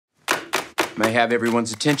May I have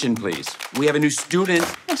everyone's attention, please? We have a new student.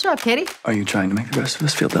 Nice job, Katie. Are you trying to make the rest of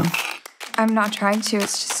us feel dumb? I'm not trying to,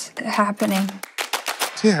 it's just happening.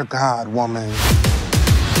 Dear God, woman.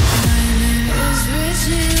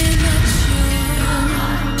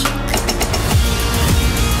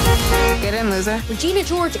 Get in, loser. Regina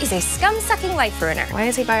George is a scum-sucking life ruiner. Why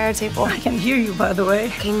is he by our table? I can hear you, by the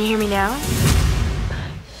way. Can you hear me now?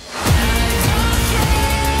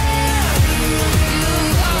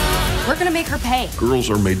 We're gonna make her pay. Girls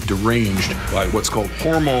are made deranged by what's called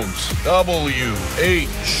hormones. WHO.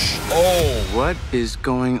 What is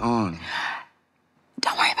going on?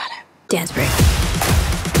 Don't worry about it. Dance break.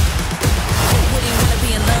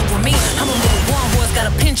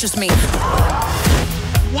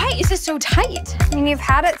 Why is this so tight? I mean, you've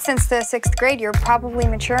had it since the 6th grade. You're probably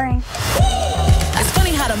maturing. It's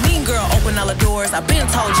funny how the mean girl opened all the doors. I've been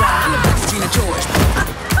told y'all I'm the Regina George.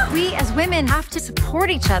 We as women have to support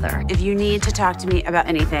each other. If you need to talk to me about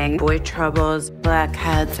anything, boy troubles,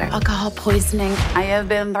 blackheads, or alcohol poisoning, I have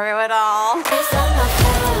been through it all.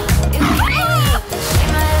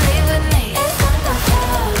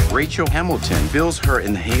 Rachel Hamilton fills her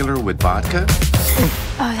inhaler with vodka.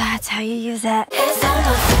 Oh, that's how you use that.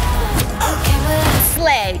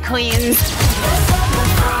 Slay, queens.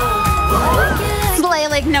 Slay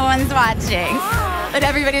like no one's watching. But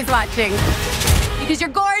everybody's watching. Because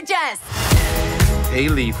you're gorgeous.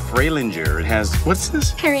 Haley Freilinger has, what's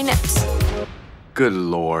this? Hairy nips. Good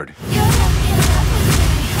Lord. You're